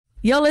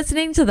You're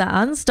listening to the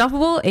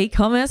Unstoppable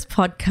E-commerce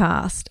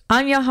podcast.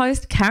 I'm your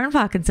host, Karen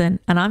Parkinson,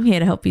 and I'm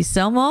here to help you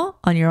sell more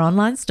on your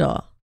online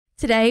store.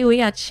 Today,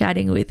 we are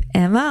chatting with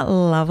Emma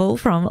Lovell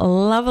from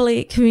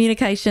Lovelly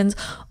Communications,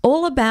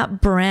 all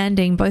about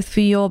branding, both for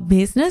your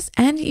business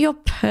and your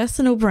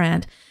personal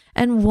brand,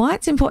 and why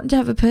it's important to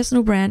have a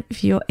personal brand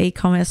for your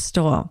e-commerce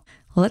store.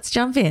 Let's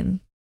jump in.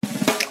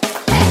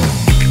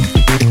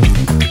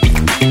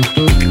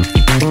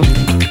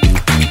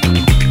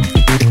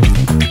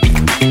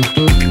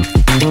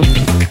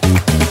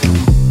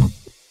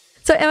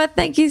 So Emma,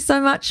 thank you so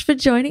much for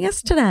joining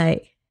us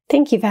today.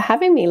 Thank you for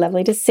having me.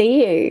 Lovely to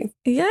see you.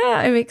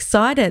 Yeah, I'm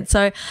excited.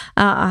 So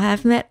I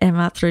have met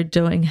Emma through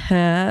doing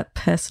her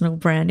personal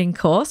branding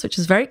course, which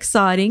is very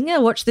exciting. I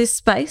watch this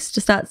space to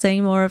start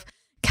seeing more of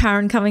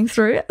Karen coming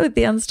through with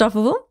the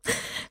Unstoppable.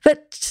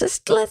 But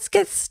just let's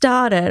get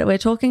started. We're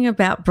talking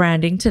about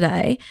branding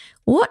today.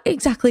 What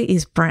exactly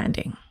is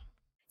branding?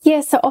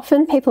 Yeah, so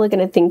often people are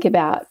going to think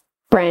about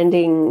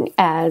branding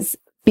as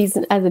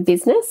a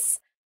business.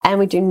 And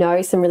we do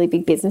know some really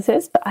big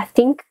businesses, but I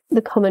think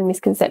the common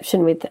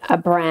misconception with a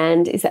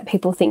brand is that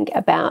people think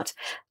about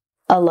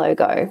a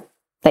logo.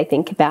 They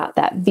think about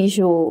that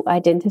visual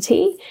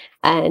identity.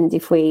 And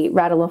if we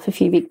rattle off a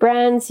few big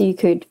brands, you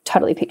could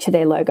totally picture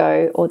their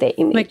logo or their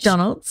image.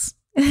 McDonald's,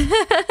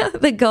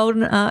 the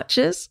Golden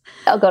Arches.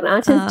 Oh, Golden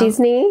Arches,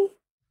 Disney,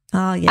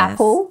 yes.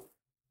 Apple,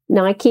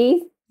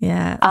 Nike.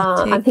 Yeah.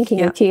 I'm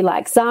thinking of a few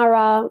like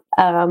Zara,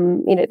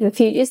 the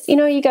few, just,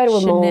 you go to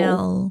a mall.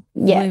 Chanel,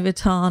 Louis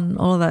Vuitton,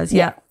 all of those.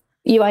 Yeah.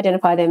 You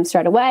identify them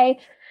straight away.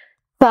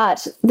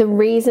 But the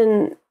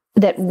reason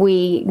that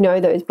we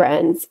know those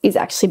brands is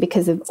actually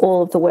because of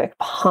all of the work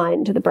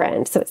behind the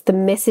brand. So it's the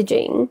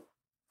messaging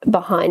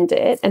behind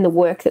it and the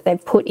work that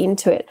they've put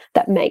into it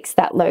that makes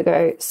that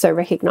logo so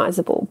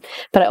recognizable.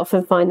 But I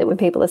often find that when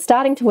people are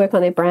starting to work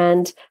on their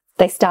brand,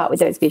 they start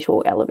with those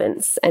visual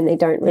elements and they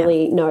don't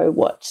really know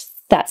what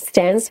that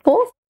stands for.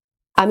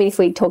 I mean, if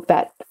we talk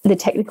about the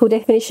technical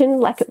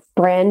definition, like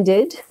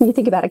branded, you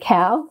think about a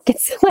cow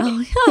gets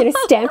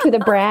stamped with a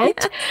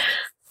brand.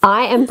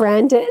 I am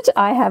branded.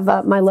 I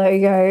have my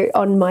logo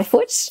on my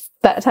foot,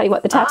 but I tell you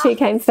what, the tattoo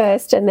came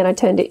first and then I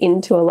turned it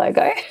into a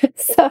logo.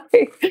 So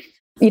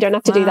you don't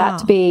have to do that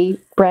to be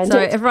branded. So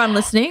everyone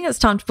listening, it's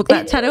time to book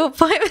that tattoo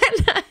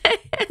appointment.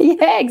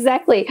 Yeah,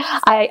 exactly.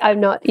 I'm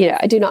not,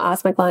 I do not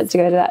ask my clients to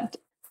go to that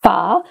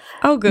far.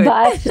 Oh, good.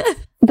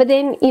 But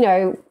then,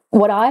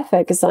 what I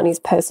focus on is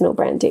personal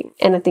branding.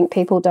 And I think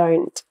people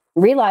don't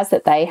realize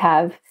that they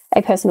have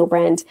a personal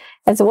brand.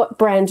 And so what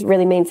brand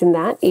really means in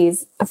that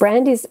is a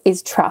brand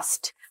is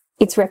trust,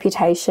 it's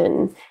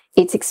reputation,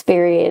 it's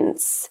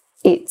experience,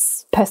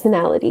 it's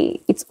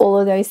personality. It's all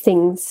of those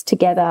things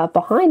together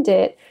behind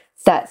it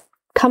that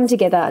come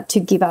together to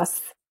give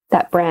us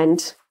that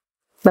brand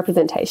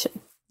representation.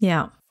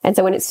 Yeah. And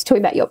so when it's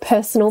talking about your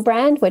personal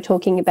brand, we're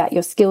talking about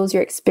your skills,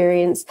 your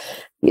experience,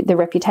 the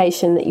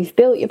reputation that you've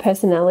built, your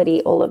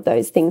personality, all of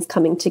those things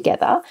coming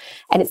together.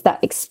 And it's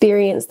that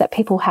experience that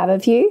people have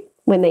of you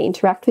when they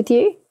interact with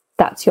you.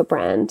 That's your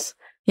brand.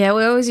 Yeah,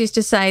 we always used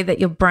to say that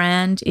your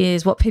brand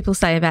is what people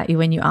say about you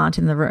when you aren't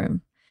in the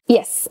room.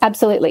 Yes,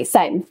 absolutely.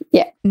 Same.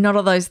 Yeah. Not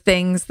all those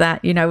things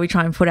that, we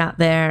try and put out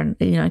there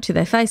and, to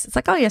their face. It's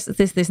like, oh, yes, it's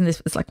this, this, and this.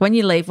 It's like when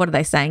you leave, what are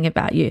they saying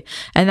about you?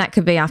 And that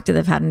could be after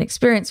they've had an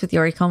experience with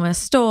your e-commerce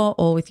store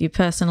or with you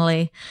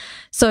personally.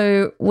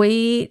 So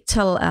we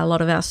tell a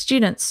lot of our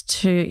students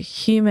to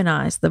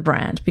humanize the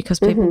brand because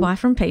people buy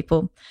from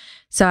people.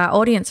 So our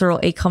audience are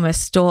all e-commerce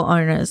store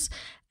owners.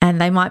 And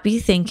they might be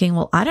thinking,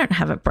 well, I don't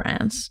have a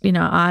brand.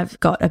 I've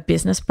got a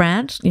business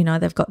brand.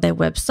 They've got their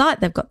website,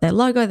 they've got their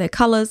logo, their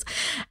colors,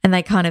 and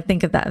they kind of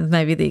think of that as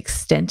maybe the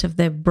extent of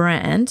their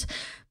brand.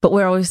 But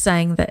we're always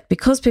saying that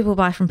because people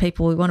buy from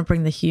people, we want to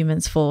bring the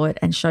humans forward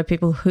and show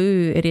people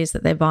who it is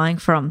that they're buying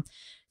from.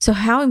 So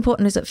how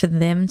important is it for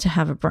them to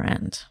have a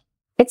brand?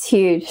 It's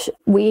huge.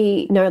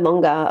 We no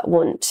longer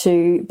want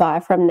to buy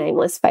from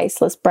nameless,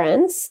 faceless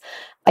brands.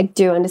 I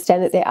do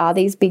understand that there are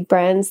these big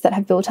brands that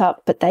have built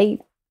up, but they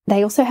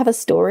also have a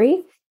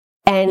story,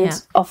 and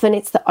often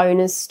it's the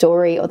owner's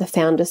story or the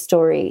founder's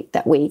story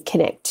that we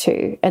connect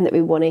to and that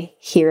we want to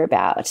hear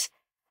about.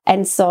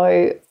 And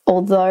so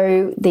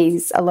although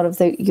a lot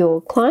of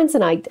your clients,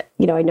 and I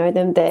know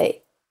them, the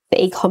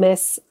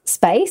e-commerce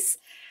space,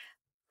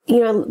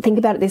 think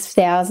about it, there's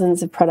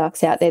thousands of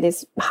products out there.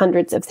 There's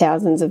hundreds of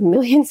thousands of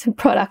millions of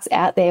products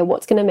out there.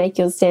 What's going to make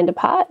yours stand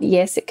apart?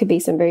 Yes, it could be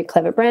some very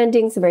clever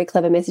branding, some very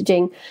clever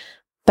messaging,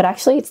 but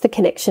actually it's the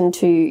connection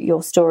to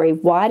your story.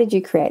 Why did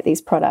you create these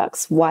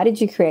products? Why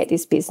did you create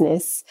this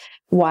business?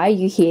 Why are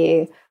you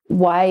here?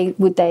 Why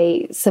would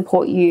they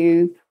support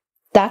you?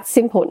 That's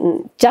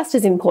important, just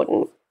as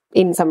important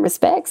in some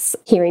respects,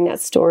 hearing that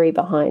story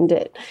behind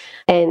it.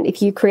 And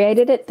if you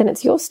created it, then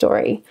it's your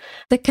story.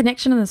 The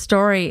connection and the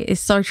story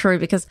is so true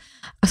because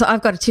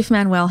I've got a Tiff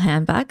Manuel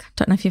handbag.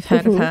 Don't know if you've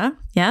heard of her.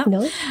 Yeah.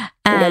 No.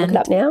 And look it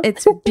up now.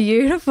 It's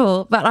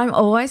beautiful. But I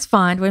always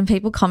find when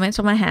people comment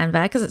on my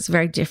handbag, because it's a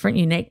very different,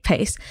 unique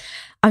piece,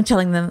 I'm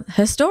telling them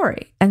her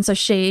story. And so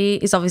she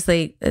is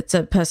obviously, it's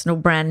a personal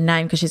brand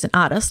name because she's an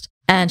artist,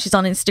 and she's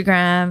on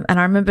Instagram. And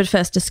I remember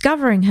first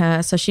discovering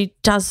her. So she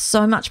does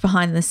so much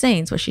behind the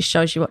scenes where she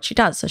shows you what she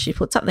does. So she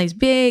puts up these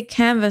big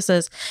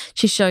canvases.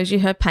 She shows you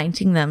her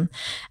painting them.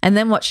 And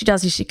then what she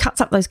does is she cuts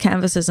up those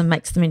canvases and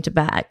makes them into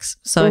bags.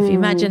 So if you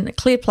imagine a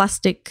clear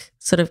plastic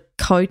sort of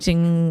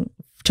coating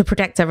to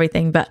protect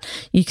everything, but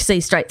you see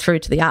straight through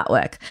to the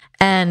artwork.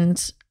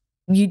 And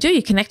you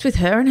connect with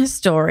her and her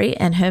story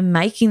and her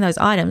making those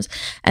items.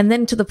 And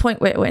then to the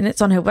point where when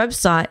it's on her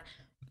website,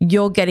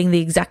 you're getting the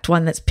exact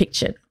one that's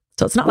pictured.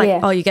 So it's not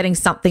like, oh, you're getting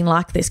something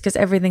like this, because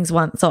everything's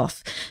once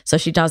off. So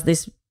she does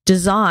this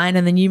design,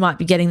 and then you might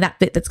be getting that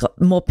bit that's got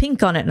more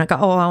pink on it. And I go,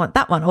 oh, I want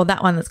that one, or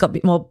that one that's got a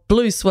bit more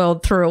blue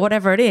swirled through, or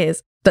whatever it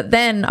is. But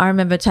then I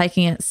remember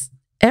taking it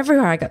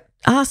everywhere. I got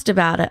asked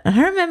about it. And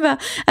I remember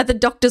at the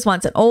doctor's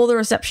once, and all the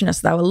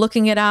receptionists, they were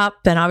looking it up,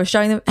 and I was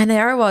showing them, and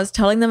there I was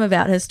telling them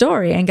about her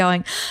story and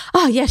going,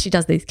 oh yeah, she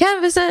does these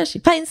canvases, she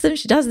paints them,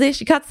 she does this,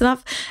 she cuts them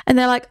up. And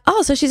they're like,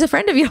 oh, so she's a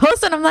friend of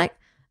yours? And I'm like,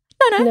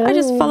 no, I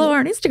just follow her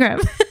on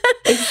Instagram.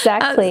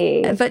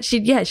 Exactly. But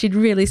she'd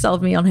really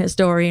sold me on her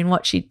story and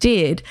what she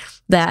did,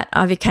 that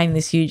I became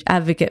this huge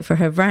advocate for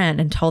her brand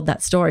and told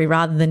that story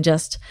rather than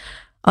just,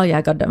 oh yeah,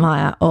 I got it at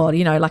Maya, or,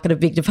 like at a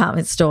big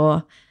department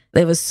store.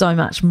 There was so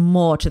much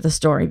more to the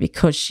story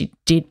because she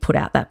did put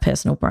out that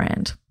personal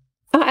brand.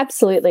 Oh,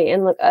 absolutely.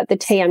 And look, the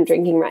tea I'm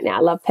drinking right now,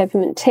 I love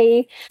peppermint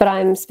tea, but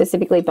I'm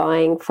specifically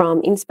buying from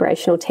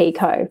Inspirational Tea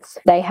Co.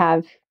 They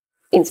have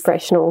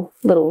inspirational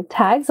little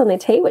tags on their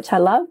tea, which I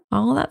love.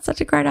 Oh, that's such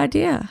a great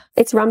idea.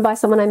 It's run by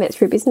someone I met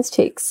through Business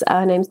Chicks.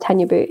 Her name's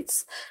Tanya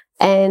Boots.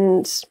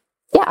 And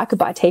yeah, I could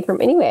buy tea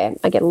from anywhere.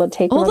 I get a lot of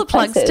tea from all the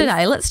plugs places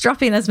today. Let's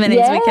drop in as many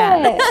as we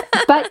can.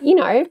 but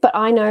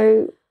I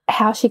know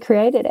how she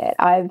created it.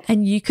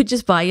 And you could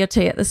just buy your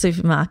tea at the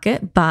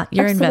supermarket, but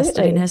you're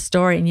invested in her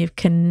story and you've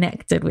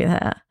connected with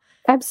her.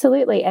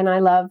 Absolutely. And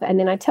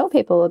then I tell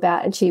people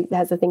about, and she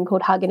has a thing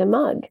called Hug in a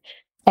Mug,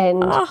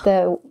 and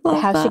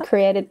how she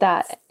created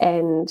that,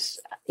 and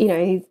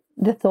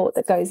the thought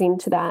that goes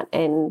into that.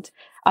 And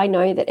I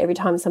know that every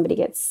time somebody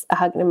gets a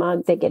hug in a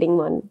mug, they're getting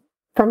one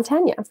from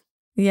Tanya.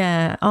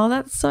 Yeah. Oh,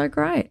 that's so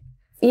great.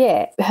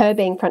 Yeah, her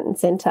being front and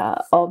center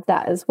of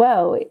that as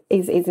well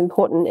is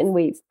important, and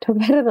we talk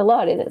about it a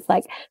lot. And it's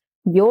like,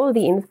 you're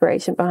the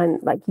inspiration behind,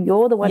 like,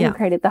 you're the one who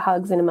created the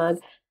hugs in a mug.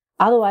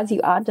 Otherwise,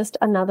 you are just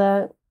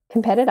another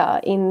competitor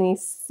in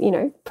this,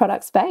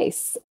 product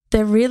space.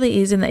 There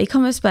really is. In the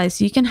e-commerce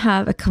space, you can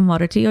have a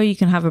commodity or you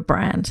can have a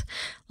brand.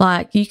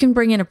 Like, you can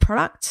bring in a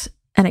product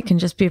and it can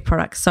just be a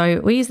product. So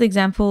we use the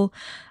example,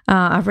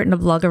 I've written a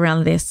blog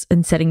around this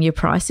and setting your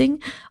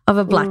pricing of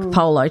a black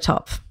polo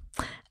top.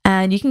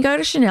 And you can go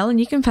to Chanel and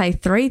you can pay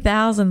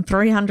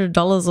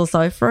 $3,300 or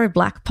so for a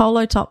black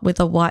polo top with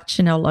a white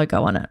Chanel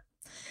logo on it.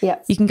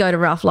 Yep. You can go to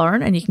Ralph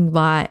Lauren and you can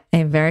buy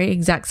a very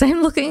exact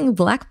same looking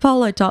black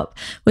polo top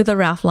with a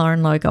Ralph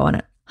Lauren logo on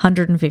it,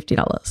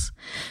 $150.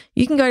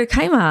 You can go to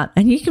Kmart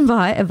and you can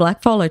buy a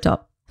black polo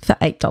top for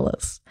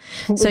 $8.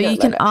 So you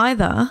can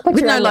either,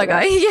 with no logo.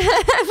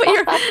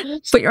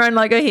 Put your own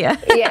logo here.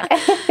 Yeah.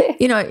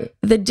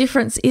 The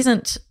difference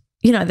isn't,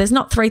 there's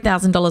not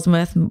 $3,000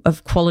 worth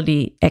of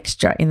quality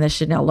extra in the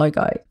Chanel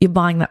logo. You're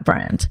buying that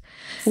brand.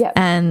 Yep.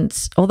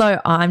 And although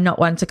I'm not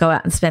one to go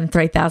out and spend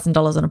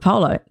 $3,000 on a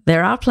polo,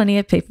 there are plenty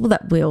of people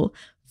that will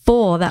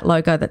for that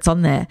logo that's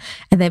on there,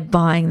 and they're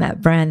buying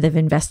that brand. They've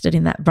invested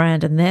in that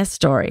brand and their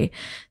story.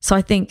 So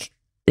I think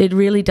it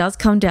really does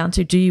come down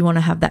to, do you want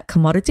to have that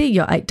commodity,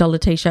 your $8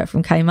 T-shirt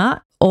from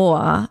Kmart,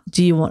 or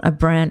do you want a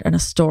brand and a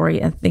story,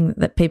 a thing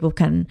that people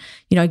can,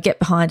 get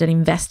behind and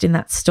invest in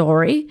that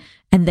story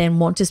and then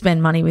want to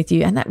spend money with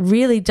you? And that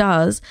really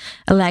does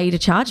allow you to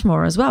charge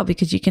more as well,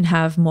 because you can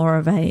have more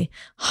of a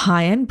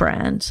high-end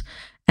brand,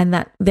 and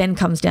that then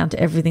comes down to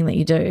everything that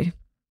you do.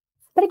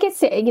 But it gets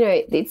to,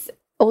 it's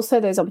also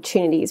those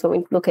opportunities when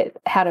we look at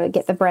how to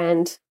get the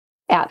brand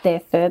out there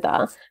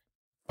further.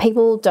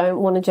 People don't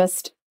want to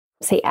just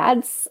see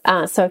ads.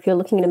 So if you're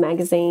looking at a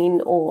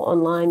magazine or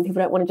online,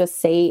 people don't want to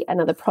just see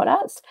another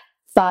product.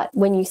 But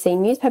when you see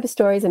newspaper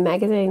stories and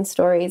magazine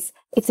stories,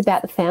 it's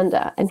about the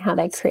founder and how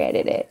they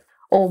created it,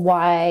 or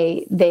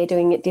why they're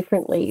doing it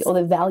differently, or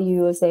the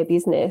value of their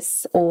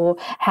business, or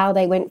how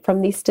they went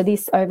from this to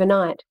this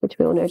overnight, which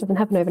we all know doesn't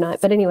happen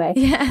overnight. But anyway,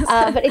 yes.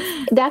 But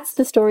that's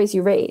the stories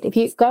you read. If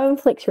you go and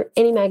flick through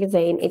any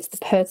magazine, it's the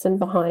person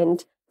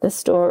behind the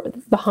store,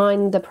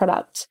 behind the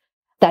product,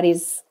 that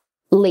is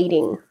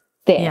leading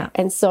there. Yeah.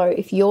 And so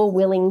if you're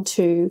willing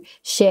to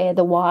share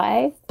the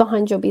why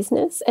behind your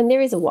business, and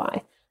there is a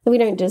why, we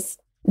don't just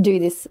do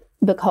this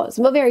because,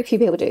 well, very few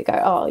people do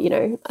go,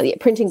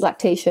 printing black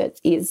T-shirts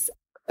is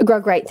a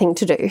great thing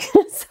to do.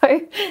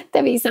 So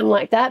there'll be some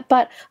like that.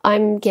 But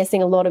I'm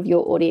guessing a lot of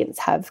your audience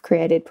have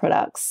created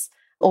products,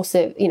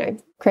 also,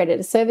 created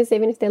a service,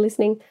 even if they're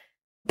listening,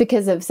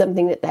 because of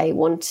something that they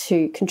want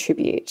to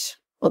contribute,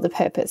 or the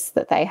purpose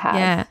that they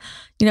have.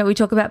 Yeah. We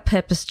talk about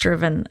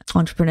purpose-driven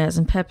entrepreneurs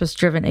and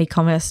purpose-driven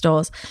e-commerce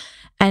stores.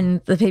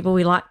 And the people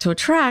we like to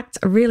attract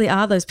really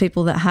are those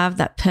people that have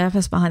that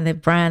purpose behind their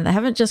brand. They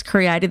haven't just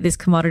created this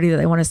commodity that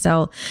they want to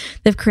sell.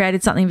 They've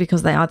created something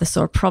because they either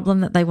saw a problem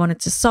that they wanted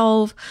to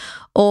solve,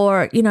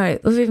 or, you know,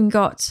 we've even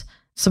got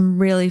some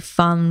really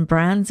fun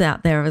brands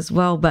out there as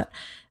well. But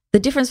the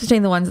difference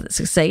between the ones that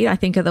succeed, I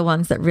think, are the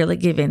ones that really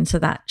give into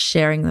that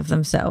sharing of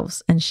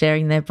themselves and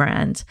sharing their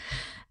brand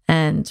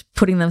and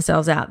putting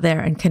themselves out there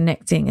and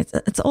connecting.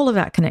 It's all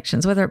about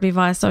connections, whether it be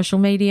via social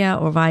media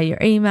or via your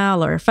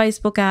email or a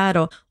Facebook ad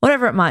or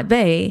whatever it might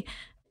be.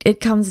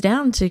 It comes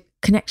down to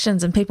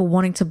connections and people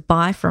wanting to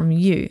buy from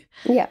you,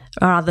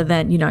 rather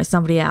than, you know,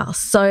 somebody else.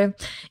 So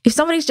if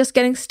somebody's just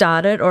getting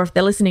started, or if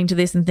they're listening to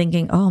this and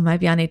thinking, oh,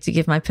 maybe I need to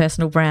give my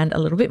personal brand a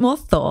little bit more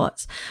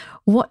thought,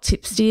 what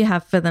tips do you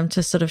have for them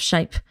to sort of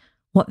shape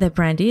what their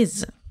brand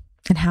is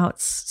and how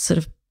it's sort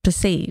of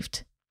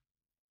perceived?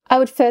 I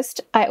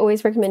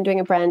always recommend doing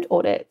a brand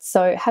audit.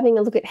 So having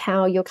a look at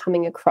how you're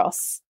coming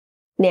across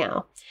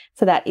now.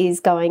 So that is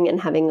going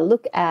and having a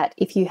look at,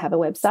 if you have a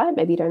website,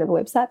 maybe you don't have a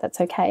website, that's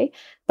okay,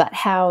 but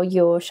how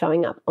you're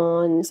showing up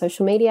on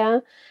social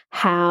media,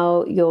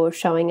 how you're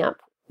showing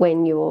up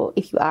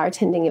if you are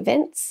attending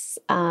events,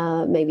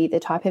 maybe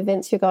the type of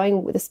events you're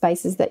going with, the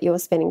spaces that you're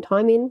spending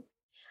time in.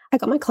 I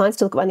got my clients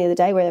to look at one the other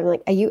day where they're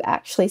like, are you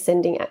actually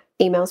sending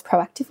emails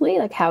proactively?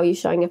 Like, how are you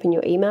showing up in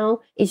your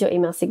email? Is your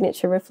email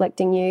signature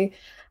reflecting you?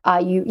 Are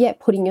you,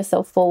 putting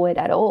yourself forward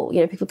at all? You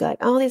know, people go like,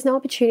 oh, there's no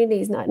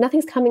opportunities. No,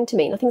 nothing's coming to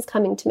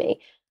me.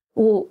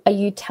 Well, are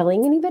you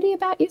telling anybody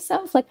about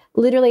yourself? Like,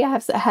 literally, I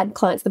have had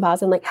clients at the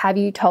bars, and like, have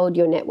you told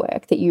your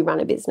network that you run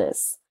a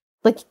business?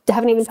 Like, they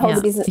haven't even told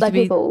the business, like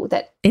people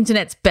that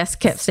internet's best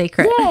kept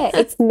secret. Yeah,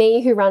 it's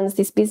me who runs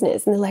this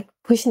business. And they're like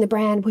pushing the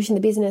brand, pushing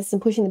the business.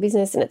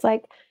 And it's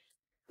like,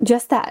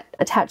 just that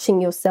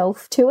attaching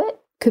yourself to it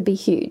could be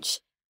huge.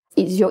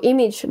 Is your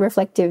image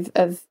reflective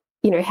of,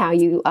 you know, how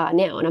you are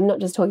now? And I'm not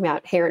just talking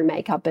about hair and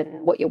makeup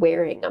and what you're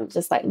wearing. I'm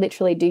just like,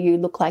 literally, do you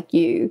look like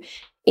you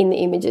in the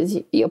images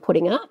you're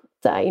putting up?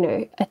 So, you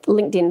know, a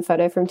LinkedIn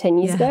photo from 10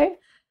 years ago,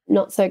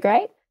 not so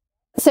great.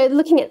 So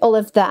looking at all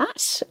of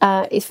that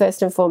is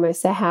first and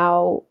foremost. So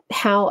how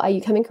are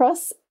you coming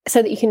across,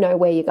 so that you can know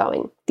where you're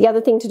going? The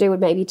other thing to do would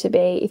maybe to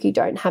be, if you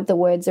don't have the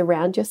words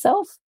around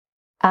yourself,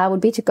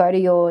 would be to go to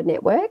your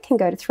network and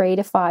go to 3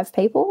 to 5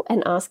 people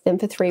and ask them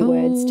for 3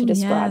 words to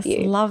describe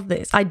you. Love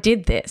this. I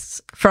did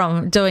this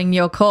from doing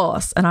your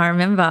course, and I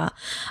remember,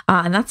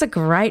 and that's a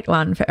great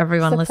one for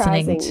everyone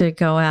listening to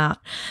go out.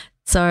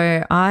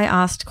 So I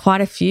asked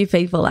quite a few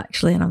people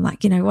actually, and I'm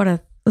like, you know,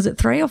 was it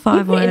 3 or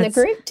 5 words? You put in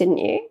the group, didn't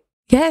you?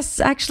 Yes,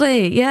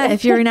 actually. Yeah.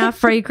 If you're in our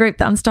free group,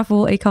 the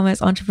Unstoppable E-commerce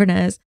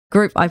Entrepreneurs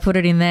group, I put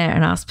it in there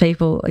and asked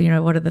people, you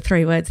know, what are the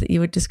 3 words that you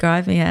would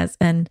describe me as?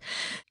 And,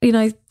 you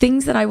know,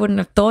 things that I wouldn't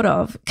have thought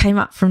of came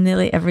up from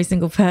nearly every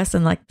single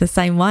person, like the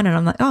same one. And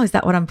I'm like, oh, is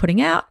that what I'm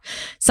putting out?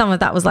 Some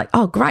of that was like,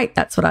 oh, great,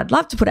 that's what I'd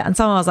love to put out. And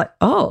some I was like,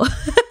 oh.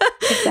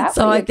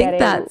 So I think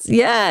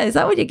is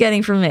that what you're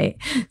getting from me?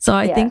 So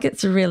I think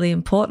it's really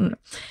important.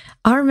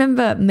 I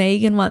remember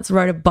Megan once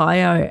wrote a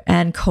bio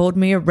and called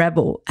me a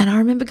rebel. And I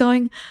remember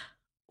going,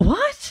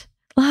 what?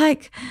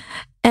 Like,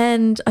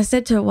 and I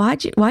said to her,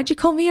 why'd you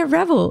call me a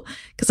rebel?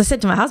 Because I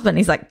said to my husband,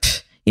 he's like,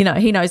 you know,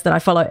 he knows that I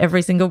follow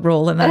every single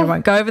rule and that I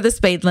won't go over the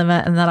speed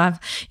limit, and that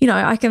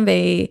I can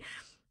be,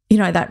 you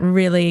know, that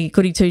really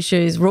goody two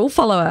shoes rule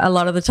follower a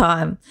lot of the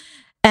time.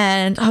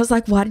 And I was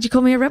like, why did you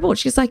call me a rebel?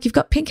 She's like, you've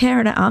got pink hair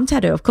and an arm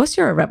tattoo. Of course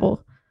you're a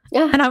rebel.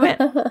 And I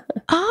went,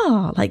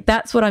 oh, like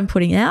that's what I'm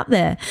putting out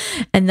there.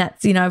 And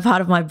that's, you know,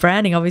 part of my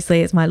branding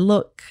obviously is my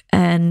look.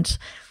 And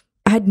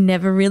I had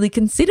never really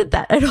considered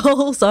that at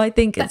all. So I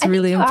think it's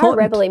really important. You are a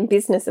rebel in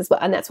business as well.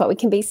 And that's why we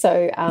can be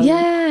so,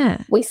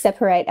 we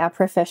separate our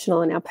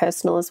professional and our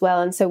personal as well.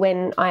 And so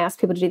when I ask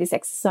people to do this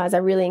exercise, I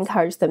really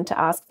encourage them to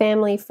ask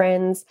family,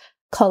 friends,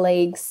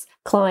 colleagues,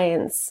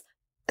 clients.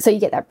 So you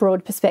get that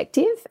broad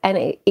perspective. And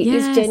it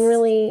is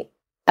generally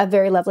a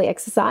very lovely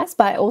exercise.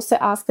 But I also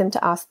ask them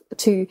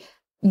to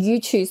you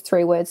choose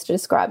 3 words to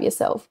describe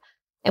yourself.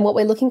 And what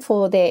we're looking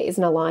for there is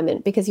an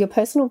alignment, because your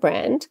personal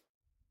brand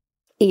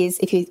is,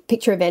 if you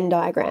picture a Venn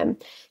diagram,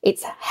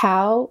 it's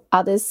how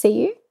others see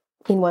you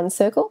in one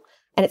circle,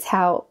 and it's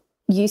how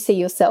you see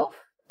yourself,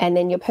 and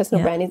then your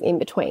personal brand is in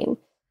between.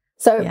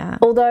 So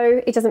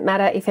although it doesn't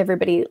matter if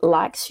everybody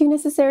likes you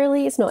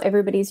necessarily, it's not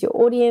everybody's your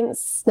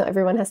audience, not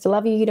everyone has to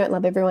love you don't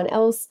love everyone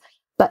else,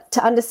 but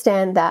to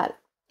understand that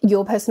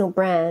your personal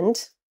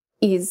brand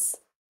is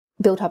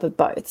built up of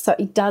both. So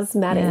it does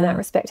matter in that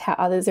respect how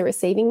others are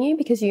receiving you,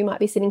 because you might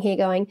be sitting here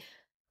going,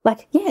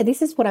 like,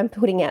 this is what I'm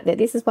putting out there.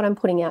 This is what I'm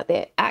putting out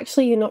there.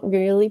 Actually, you're not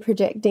really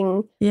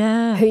projecting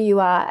who you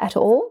are at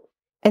all.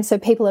 And so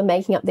people are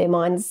making up their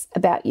minds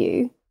about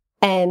you,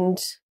 and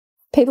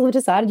people have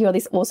decided you're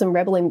this awesome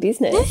rebel in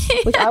business,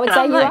 which I would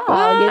say you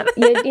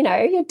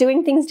are. You're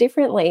doing things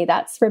differently.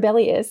 That's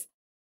rebellious.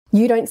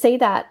 You don't see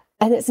that.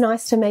 And it's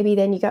nice to maybe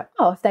then you go,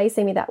 oh, if they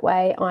see me that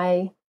way,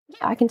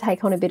 I can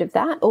take on a bit of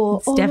that. Or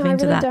step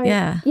into that. Don't.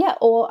 Yeah.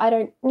 Or I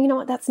don't, you know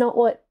what, that's not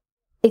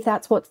if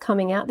that's what's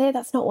coming out there,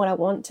 that's not what I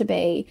want to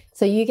be.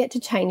 So you get to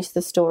change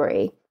the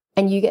story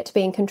and you get to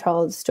be in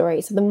control of the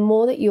story. So the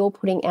more that you're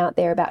putting out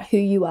there about who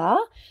you are,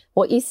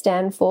 what you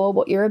stand for,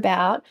 what you're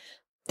about,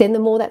 then the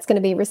more that's going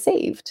to be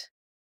received.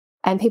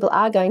 And people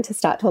are going to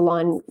start to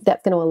align,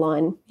 that's going to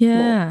align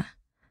more.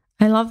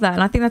 I love that.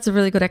 And I think that's a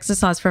really good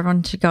exercise for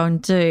everyone to go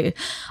and do.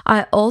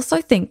 I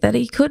also think that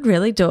you could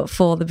really do it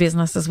for the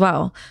business as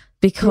well,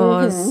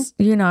 because,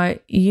 you know,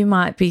 you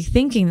might be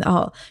thinking,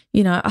 oh,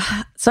 you know,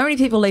 so many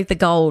people leave the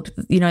gold,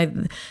 you know,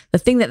 the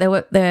thing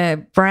that their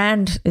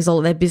brand is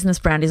all, their business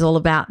brand is all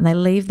about, and they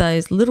leave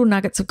those little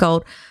nuggets of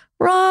gold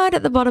right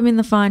at the bottom in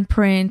the fine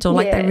print, or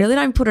like they really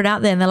don't put it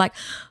out there, and they're like,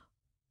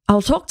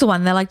 I'll talk to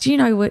one. They're like, do you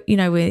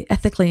know, we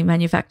ethically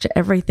manufacture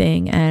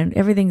everything, and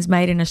everything's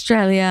made in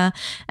Australia,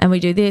 and we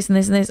do this and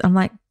this and this. I'm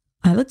like,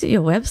 I looked at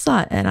your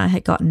website and I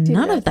had got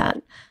none of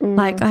that.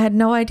 Like, I had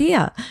no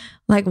idea.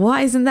 Like,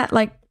 why isn't that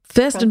like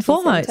first and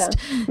foremost?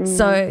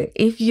 So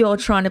if you're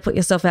trying to put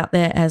yourself out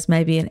there as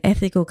maybe an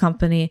ethical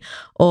company,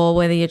 or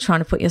whether you're trying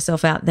to put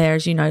yourself out there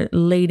as, you know,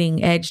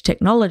 leading edge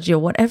technology or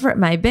whatever it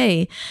may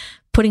be,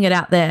 putting it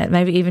out there,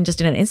 maybe even just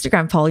in an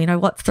Instagram poll, you know,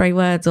 what's 3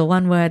 words or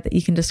 1 word that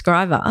you can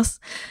describe us,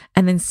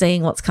 and then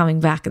seeing what's coming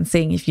back and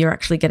seeing if you're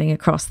actually getting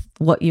across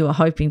what you were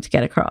hoping to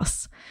get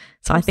across.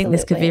 So I think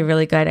this could be a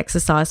really great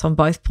exercise on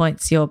both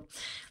points, your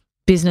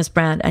business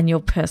brand and your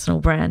personal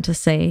brand, to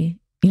see,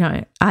 you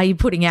know, are you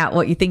putting out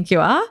what you think you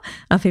are?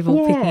 Are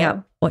people picking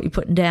up what you're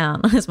putting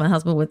down, as my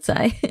husband would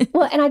say?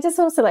 Well, and I just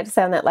also like to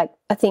say on that, like,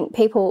 I think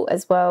people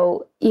as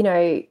well, you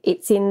know,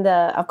 it's in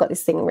the, I've got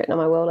this thing written on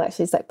my wall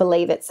actually, it's like,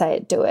 believe it, say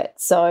it, do it.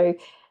 So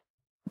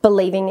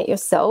believing it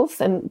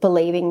yourself and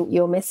believing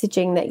your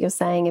messaging that you're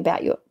saying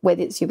about your,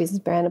 whether it's your business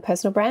brand or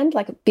personal brand,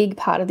 like a big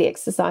part of the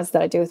exercise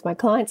that I do with my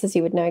clients, as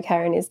you would know,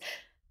 Karen, is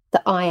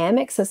the I am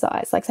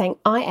exercise, like saying,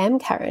 I am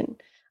Karen.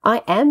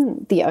 I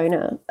am the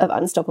owner of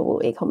Unstoppable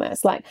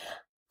E-commerce. Like,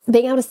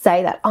 being able to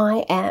say that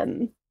I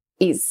am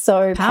is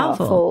so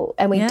powerful,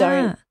 and we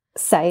don't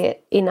say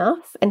it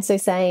enough. And so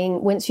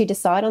saying, once you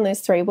decide on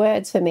those 3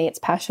 words, for me, it's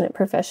passionate,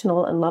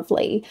 professional, and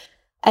lovely.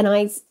 And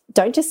I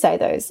don't just say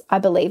those, I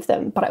believe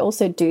them, but I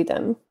also do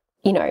them.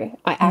 You know,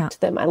 I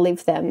act them, I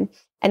live them.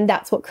 And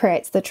that's what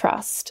creates the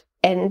trust.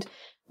 And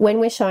when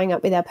we're showing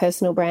up with our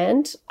personal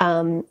brand,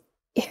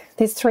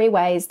 there's 3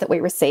 ways that we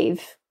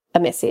receive a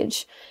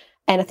message.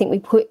 And I think we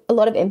put a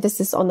lot of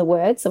emphasis on the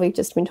words. So we've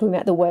just been talking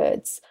about the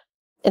words.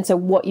 And so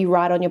what you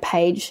write on your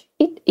page,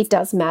 it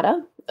does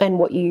matter. And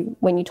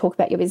when you talk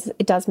about your business,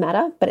 it does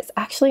matter. But it's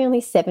actually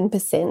only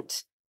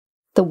 7%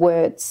 the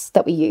words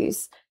that we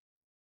use.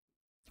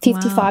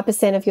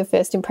 55% of your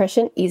first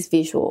impression is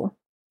visual.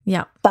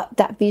 Yeah. But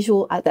that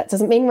visual, that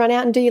doesn't mean run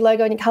out and do your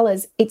logo and your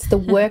colours. It's the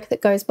work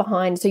that goes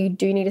behind. So you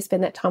do need to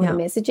spend that time on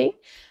messaging.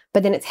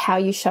 But then it's how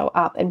you show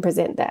up and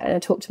present that. And I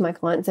talk to my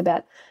clients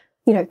about,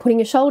 you know, putting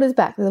your shoulders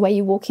back, the way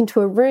you walk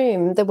into a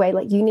room, the way,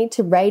 like, you need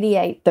to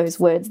radiate those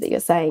words that you're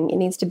saying. It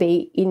needs to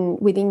be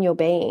within your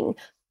being.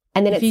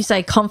 And then if you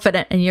say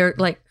confident and you're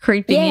like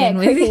creeping in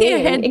with your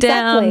head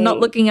down, not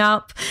looking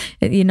up,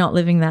 you're not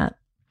living that.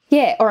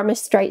 Yeah, or I'm a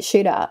straight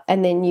shooter,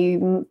 and then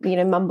you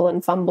know, mumble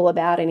and fumble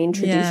about and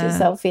introduce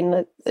yourself in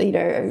a, you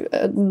know,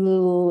 a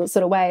little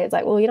sort of way. It's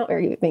like, well, you're not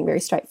being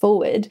very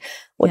straightforward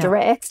or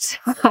direct.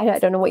 I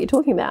don't know what you're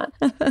talking about.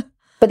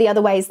 But the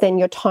other way is then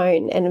your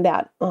tone, and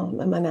about,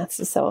 my maths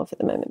is so off at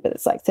the moment, but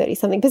it's like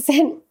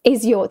 30-something%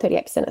 is your,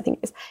 38% I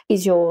think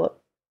is your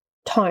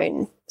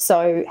tone.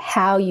 So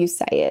how you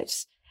say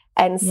it,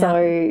 and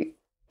so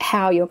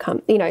how you're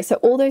you know, so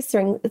all those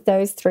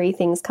 3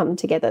 things come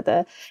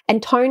together.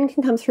 And tone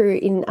can come through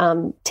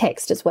in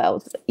text as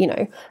well, you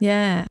know.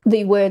 Yeah.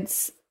 The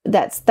words,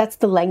 that's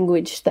the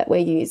language that we're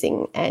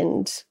using,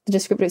 and the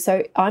descriptive.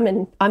 So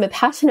I'm a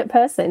passionate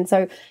person,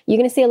 so you're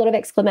going to see a lot of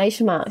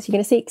exclamation marks. You're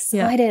going to see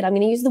excited. I'm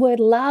going to use the word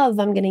love.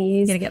 I'm going to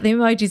use. You're going to get the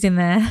emojis in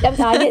there.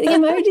 I get the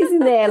emojis in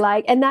there,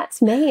 like, and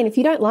that's me. And if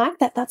you don't like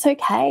that, that's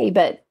okay.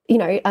 But you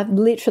know, I've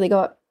literally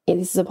got.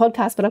 This is a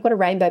podcast, but I've got a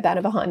rainbow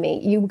banner behind me.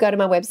 You go to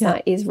my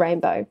website, is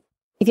rainbow.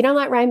 If you don't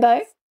like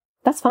rainbow,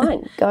 that's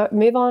fine. Go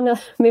move on,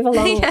 move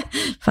along.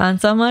 Find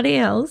somebody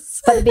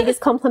else. But the biggest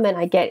compliment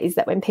I get is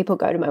that when people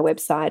go to my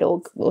website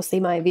or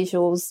see my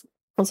visuals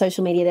on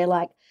social media, they're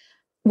like,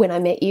 when I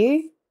met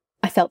you,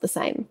 I felt the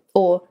same.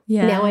 Or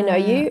now I know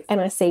you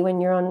and I see when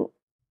you're on,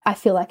 I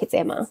feel like it's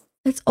Emma.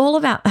 It's all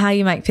about how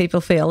you make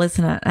people feel,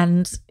 isn't it?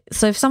 And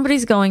so if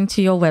somebody's going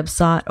to your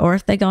website or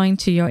if they're going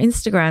to your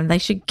Instagram, they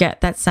should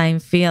get that same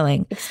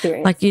feeling.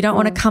 Experience. Like, you don't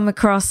want to come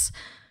across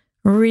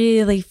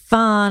really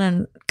fun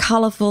and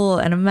colourful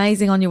and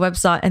amazing on your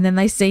website, and then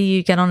they see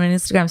you get on an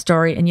Instagram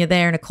story and you're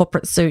there in a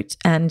corporate suit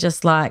and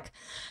just like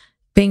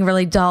being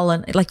really dull,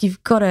 and like,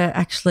 you've got to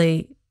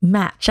actually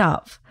match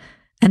up.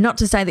 And not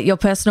to say that your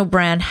personal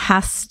brand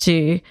has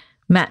to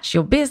match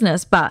your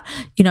business, but,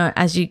 you know,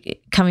 as you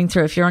coming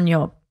through, if you're on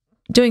your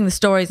doing the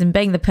stories and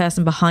being the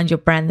person behind your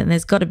brand, then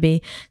there's got to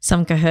be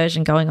some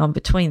cohesion going on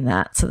between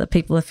that so that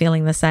people are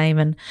feeling the same.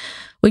 And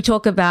we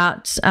talk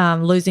about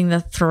losing the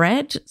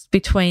thread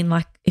between,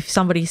 like, if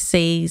somebody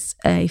sees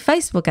a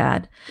Facebook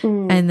ad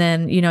and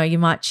then, you know, you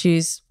might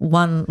choose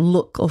one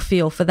look or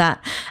feel for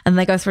that, and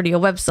they go through to your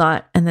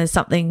website and there's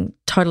something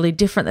totally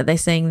different that they're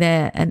seeing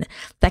there, and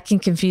that can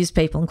confuse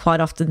people, and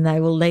quite often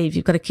they will leave.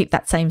 You've got to keep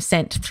that same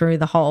scent through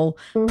the whole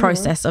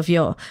process of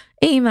your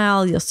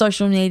email, your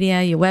social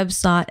media, your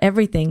website,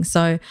 everything.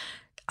 So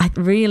I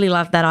really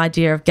love that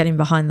idea of getting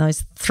behind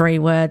those 3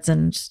 words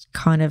and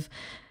kind of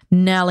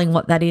nailing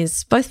what that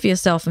is, both for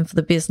yourself and for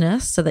the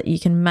business, so that you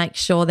can make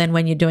sure then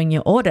when you're doing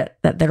your audit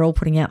that they're all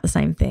putting out the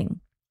same thing.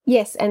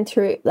 Yes, and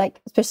through, like,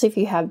 especially if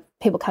you have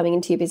people coming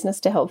into your business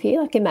to help you,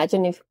 like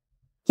imagine if,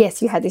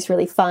 yes, you had this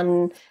really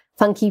fun,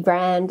 funky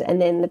brand, and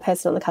then the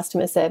person on the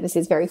customer service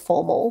is very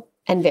formal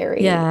and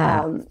very,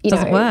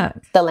 doesn't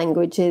work. The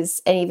language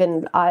is, and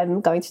even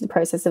I'm going through the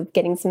process of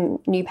getting some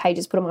new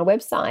pages put on my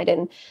website,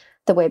 and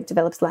the web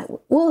developers like,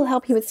 we'll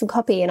help you with some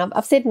copy. And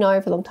I've said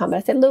no for a long time, but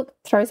I said, look,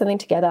 throw something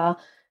together.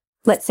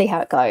 Let's see how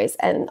it goes.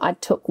 And I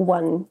took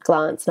one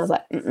glance and I was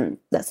like,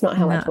 that's not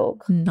how I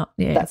talk.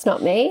 That's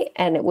not me,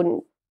 and it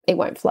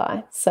won't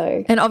fly.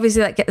 So, and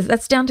obviously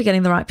that's down to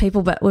getting the right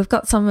people. But we've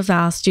got some of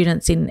our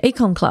students in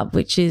Econ Club,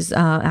 which is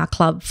our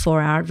club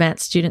for our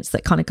advanced students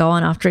that kind of go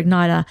on after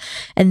Igniter,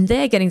 and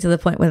they're getting to the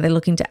point where they're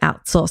looking to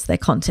outsource their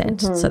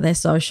content, so their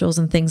socials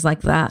and things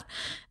like that.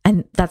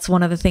 And that's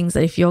one of the things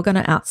that if you're going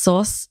to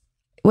outsource,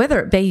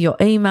 whether it be your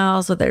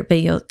emails, whether it be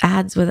your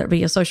ads, whether it be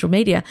your social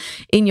media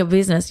in your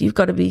business, you've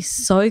got to be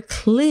so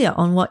clear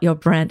on what your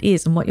brand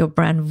is and what your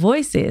brand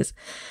voice is,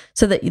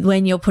 so that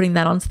when you're putting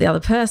that onto the other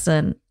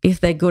person, if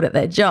they're good at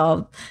their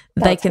job,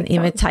 they can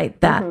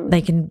imitate that.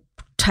 They can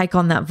take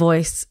on that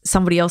voice.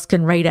 Somebody else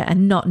can read it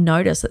and not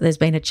notice that there's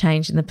been a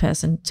change in the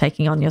person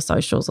taking on your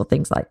socials or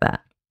things like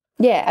that.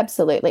 Yeah,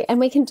 absolutely. And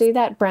we can do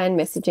that brand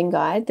messaging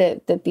guide.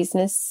 The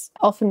business,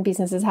 often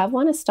businesses have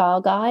one, a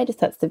style guide, if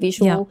that's the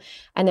visual,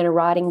 and then a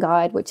writing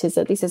guide, which is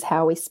this is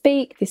how we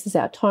speak, this is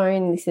our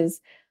tone, this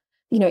is,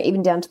 you know,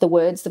 even down to the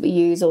words that we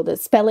use or the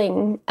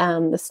spelling,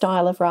 the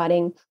style of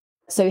writing.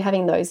 So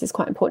having those is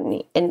quite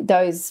important. And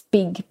those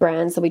big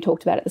brands that we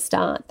talked about at the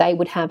start, they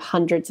would have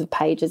hundreds of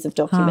pages of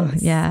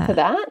documents for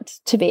that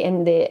to be,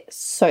 and they're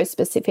so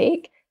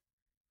specific.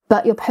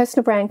 But your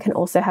personal brand can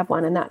also have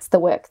one, and that's the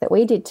work that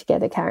we did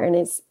together, Karen,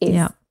 is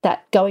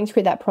that going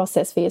through that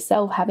process for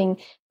yourself, having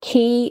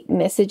key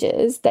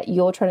messages that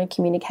you're trying to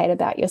communicate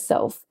about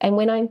yourself. And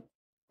when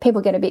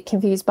people get a bit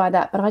confused by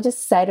that, but I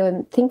just say to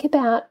them, think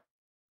about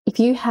if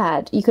you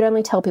could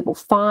only tell people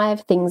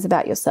 5 things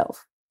about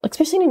yourself,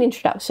 especially in an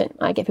introduction.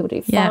 I get people to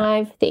do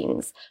 5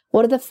 things.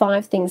 What are the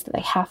 5 things that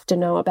they have to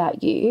know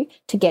about you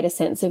to get a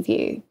sense of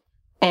you?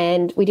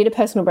 And we did a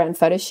personal brand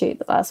photo shoot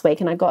last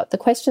week, and the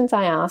questions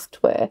I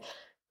asked were,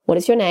 what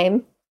is your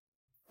name?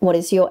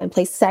 And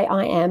please say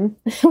I am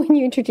when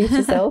you introduce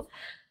yourself.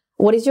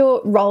 What is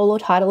your role or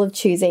title of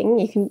choosing?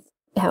 You can,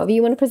 however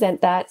you want to present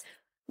that.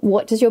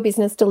 What does your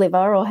business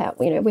deliver, or how,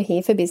 we're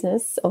here for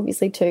business,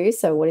 obviously, too.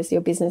 So what is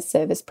your business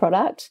service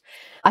product?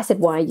 I said,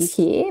 why are you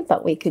here?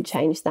 But we could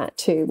change that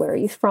to where are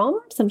you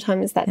from?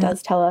 Sometimes that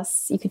does tell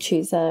us. You could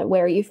choose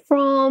where are you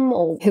from,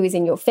 or who is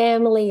in your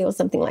family, or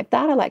something like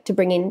that. I like to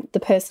bring in the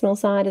personal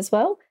side as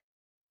well.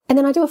 And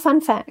then I do a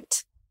fun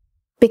fact,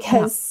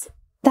 because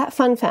that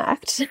fun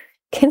fact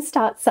can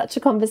start such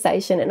a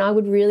conversation. And I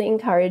would really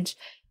encourage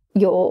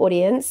your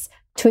audience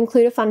to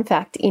include a fun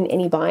fact in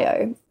any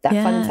bio. That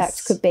fun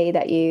fact could be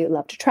that you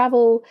love to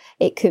travel.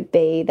 It could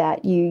be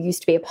that you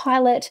used to be a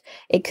pilot.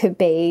 It could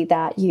be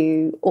that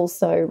you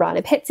also run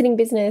a pet sitting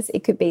business.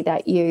 It could be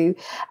that you...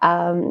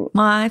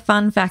 My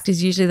fun fact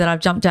is usually that I've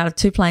jumped out of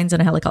 2 planes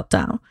and a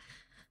helicopter.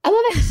 I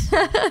love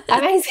it.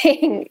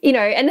 Amazing.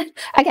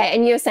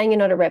 And you're saying you're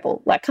not a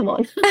rebel. Like, come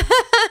on.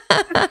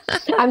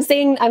 I'm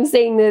seeing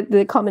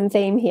the common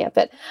theme here,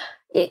 but...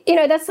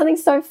 that's something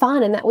so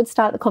fun, and that would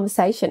start the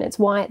conversation. It's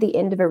why at the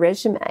end of a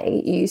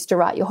resume you used to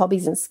write your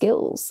hobbies and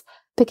skills,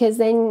 because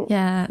then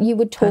you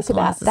would talk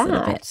about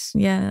that,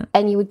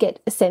 and you would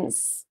get a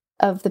sense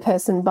of the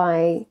person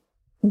by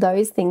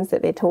those things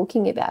that they're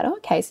talking about. Oh,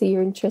 okay, so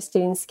you're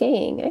interested in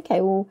skiing. Okay,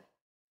 well,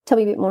 tell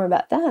me a bit more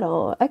about that.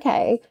 Or,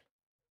 okay,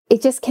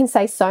 it just can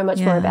say so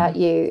much more about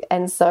you.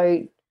 And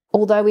so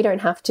although we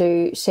don't have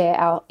to share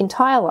our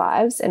entire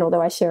lives, and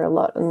although I share a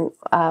lot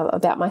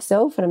about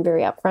myself and I'm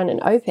very upfront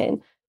and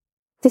open,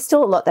 there's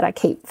still a lot that I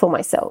keep for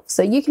myself.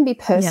 So you can be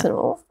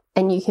personal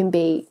and you can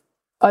be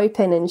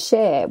open and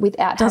share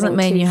without doesn't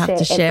mean you have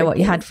to share what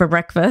you had for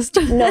breakfast.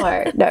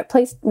 No,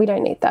 please, we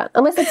don't need that.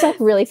 Unless it's like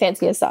really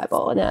fancy acai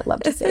bowl, and I'd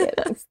love to see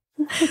it.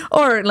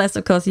 Or unless,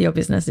 of course, your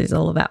business is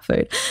all about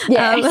food.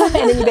 Yeah,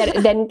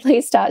 and then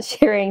please start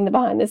sharing the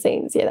behind the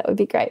scenes. Yeah, that would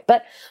be great.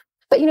 But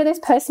there's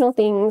personal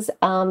things.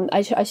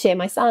 I share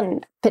my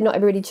son, but not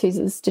everybody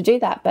chooses to do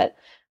that. But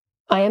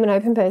I am an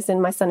open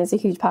person. My son is a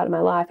huge part of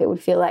my life. It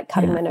would feel like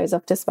cutting my nose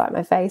off to spite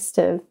my face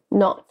to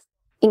not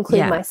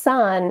include my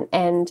son.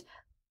 And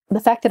the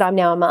fact that I'm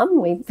now a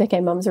mum, we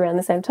became mums around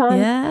the same time.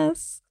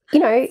 Yes.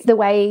 The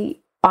way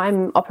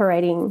I'm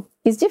operating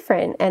is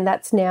different, and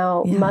that's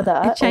now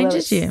mother. It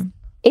changes you.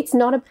 it's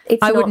not a.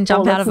 It's I wouldn't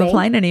jump out of a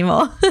plane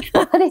anymore.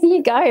 There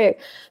you go.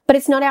 But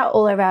it's not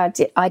all of our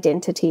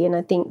identity, and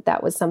I think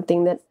that was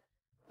something that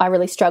I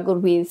really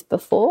struggled with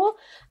before,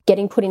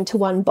 getting put into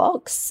one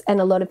box. And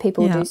a lot of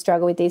people do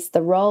struggle with this,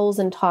 the roles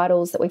and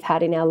titles that we've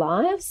had in our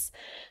lives.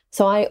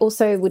 So I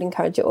also would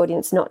encourage your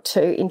audience not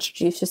to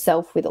introduce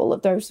yourself with all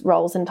of those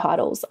roles and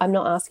titles. I'm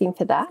not asking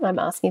for that. I'm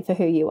asking for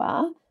who you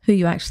are. Who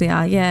you actually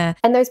are, yeah.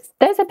 And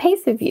there's a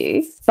piece of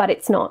you, but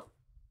it's not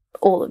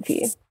all of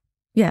you.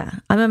 Yeah.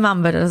 I'm a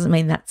mum, but it doesn't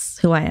mean that's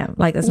who I am.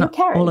 Like, that's not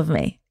Karen. all of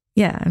me.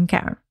 Yeah, I'm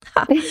Karen.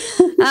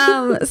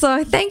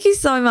 So thank you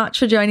so much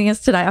for joining us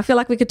today. I feel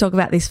like we could talk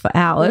about this for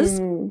hours,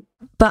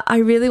 but I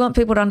really want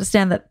people to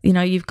understand that, you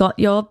know, you've got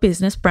your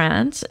business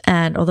brand,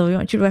 and although we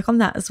want you to work on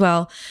that as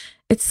well,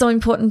 it's so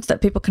important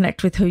that people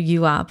connect with who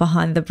you are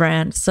behind the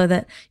brand, so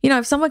that, you know,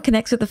 if someone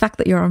connects with the fact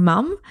that you're a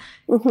mum,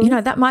 you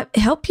know, that might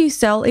help you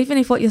sell, even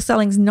if what you're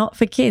selling is not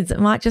for kids. It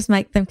might just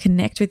make them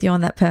connect with you on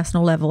that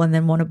personal level and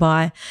then want to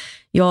buy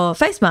your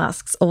face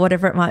masks or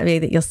whatever it might be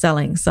that you're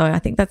selling. So I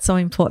think that's so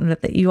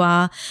important, that you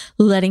are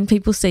letting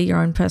people see your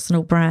own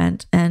personal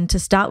brand. And to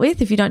start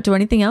with, if you don't do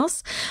anything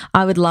else,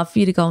 I would love for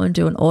you to go and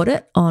do an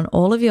audit on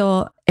all of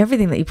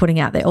everything that you're putting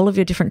out there, all of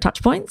your different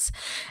touch points,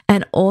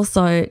 and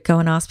also go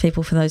and ask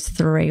people for those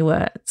 3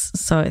 words.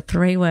 So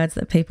 3 words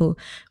that people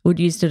would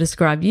use to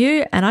describe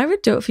you. And I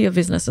would do it for your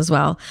business as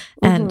well,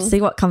 and see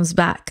what comes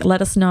back.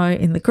 Let us know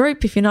in the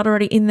group. If you're not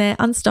already in there,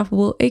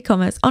 Unstoppable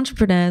E-commerce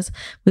Entrepreneurs,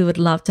 we would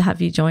love to have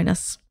you join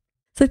us.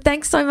 So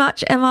thanks so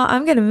much, Emma.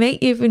 I'm going to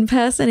meet you in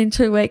person in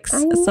 2 weeks.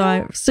 So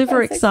I'm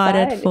super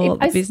excited for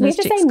the Business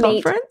Chicks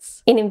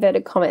conference. In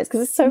inverted commas,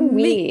 because it's so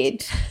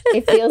weird.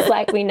 It feels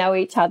like we know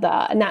each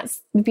other. And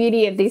that's the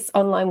beauty of this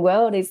online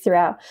world, is through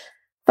our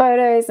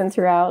photos and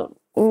through our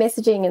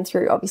messaging and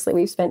through, obviously,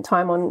 we've spent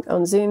time on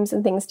Zooms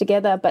and things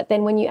together. But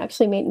then when you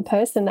actually meet in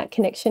person, that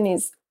connection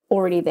is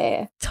already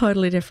there.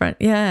 Totally different.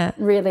 Yeah.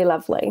 Really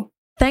lovely.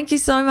 Thank you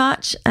so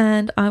much.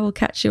 And I will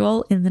catch you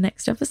all in the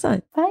next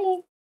episode. Bye.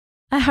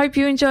 I hope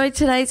you enjoyed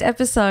today's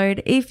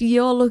episode. If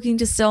you're looking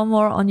to sell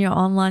more on your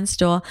online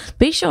store,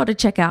 be sure to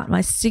check out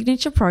my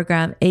signature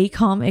program,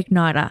 Ecom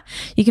Igniter.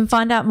 You can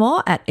find out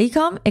more at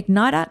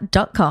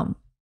ecomigniter.com.